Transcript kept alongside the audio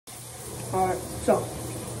Alright, so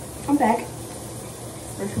I'm back.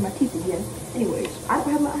 Brushing my teeth again. Anyways, I don't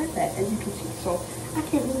have my iPad, as you can see, so I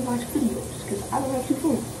can't really watch videos because I don't have two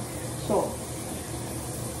phones. So,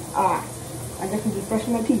 I guess I'm just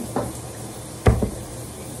brushing my teeth.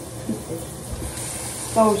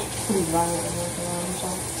 That was pretty violent. So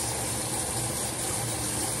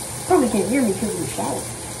probably can't hear me because of the shower.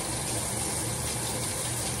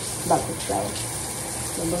 About to shower.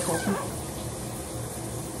 So brush my teeth.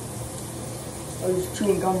 I was just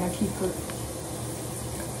chewing gum. My teeth hurt.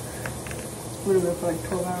 Would have been for like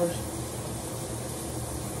 12 hours.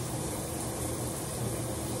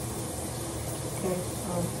 Okay,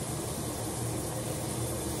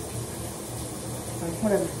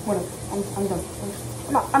 whatever. I'm done.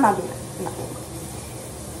 I'm not doing it. I'm not doing it.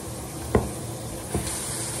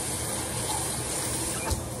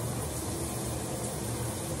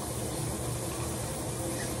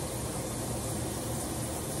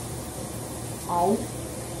 Ow.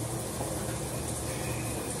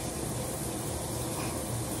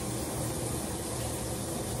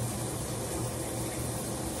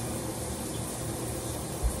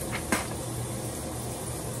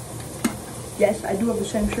 Yes, I do have the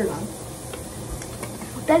same shirt on.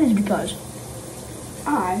 That is because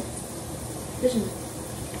I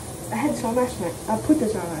had this on last night. I put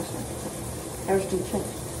this on last night. I was doing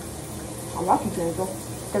things. I'm lucky to go.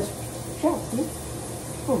 Because, yeah,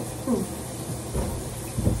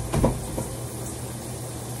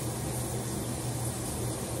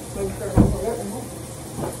 Make sure I don't forget anymore.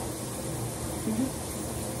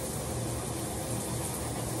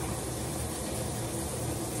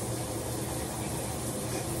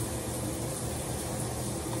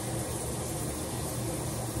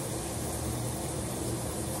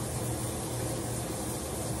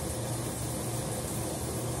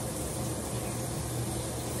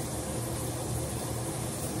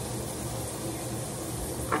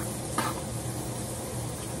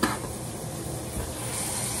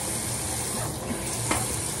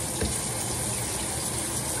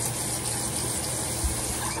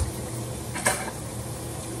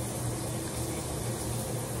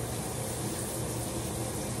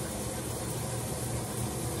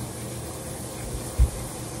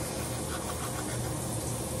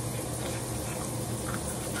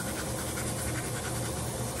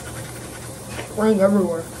 Rain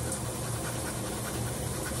everywhere.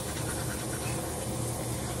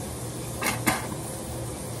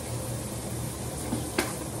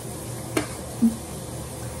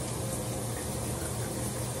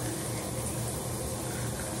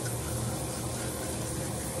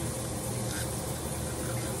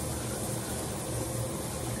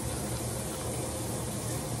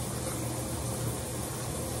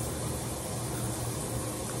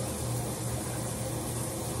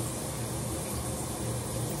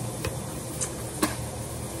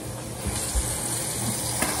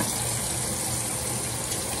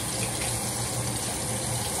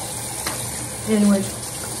 Anyways,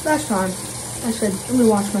 last time I said I'm gonna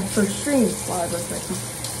watch my first stream while I brush my teeth.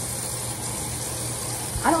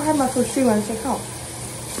 I don't have my first stream on this account.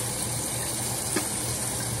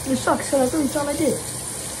 It sucks because I really thought I did.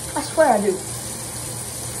 I swear I do.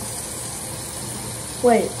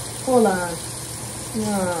 Wait, hold on.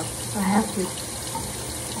 No, I have to.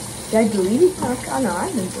 Did I delete it? Oh no, I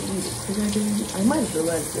didn't delete it. Did I delete it? I might have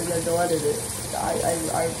deleted it.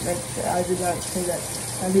 I did not say that.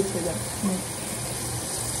 I did say that. No.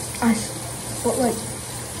 But like,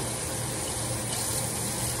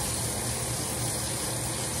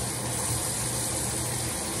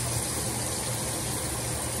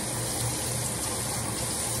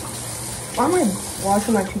 why am I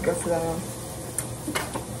washing my teeth after that long?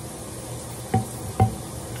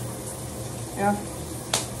 Yeah.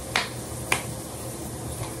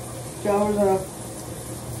 Showers up.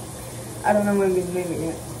 I don't know when I'm gonna name it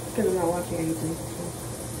yet because I'm not watching anything. So.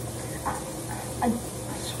 I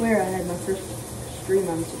swear I had my first stream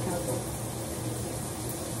on this account though.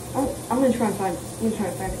 I'm gonna try and find it.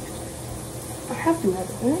 I have to have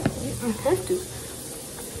it. I have to.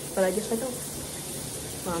 But I guess I don't.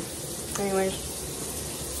 Anyways.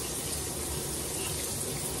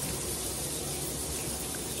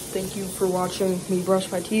 Thank you for watching me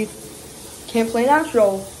brush my teeth. Can't play an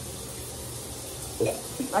outro.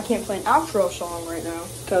 I can't play an outro song right now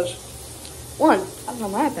because 1, I don't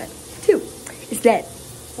have my iPad. 2, it's dead.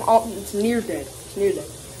 Well, it's near dead. It's near dead.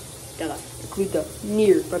 Gotta include the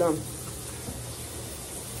near, but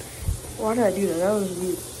why did I do that? That was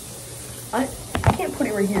weird. I can't put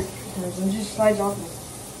it right here because it just slides off me.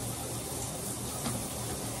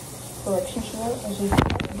 So like, push it out, as you,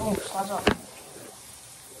 boom, slides off.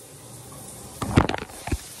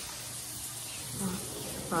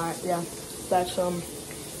 Alright, yeah.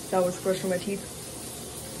 That was brushing my teeth.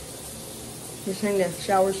 Listening to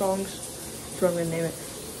shower songs. That's what I'm gonna name it.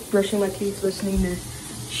 Brushing my teeth, listening to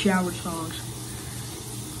shower songs.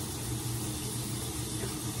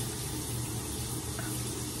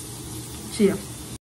 See ya.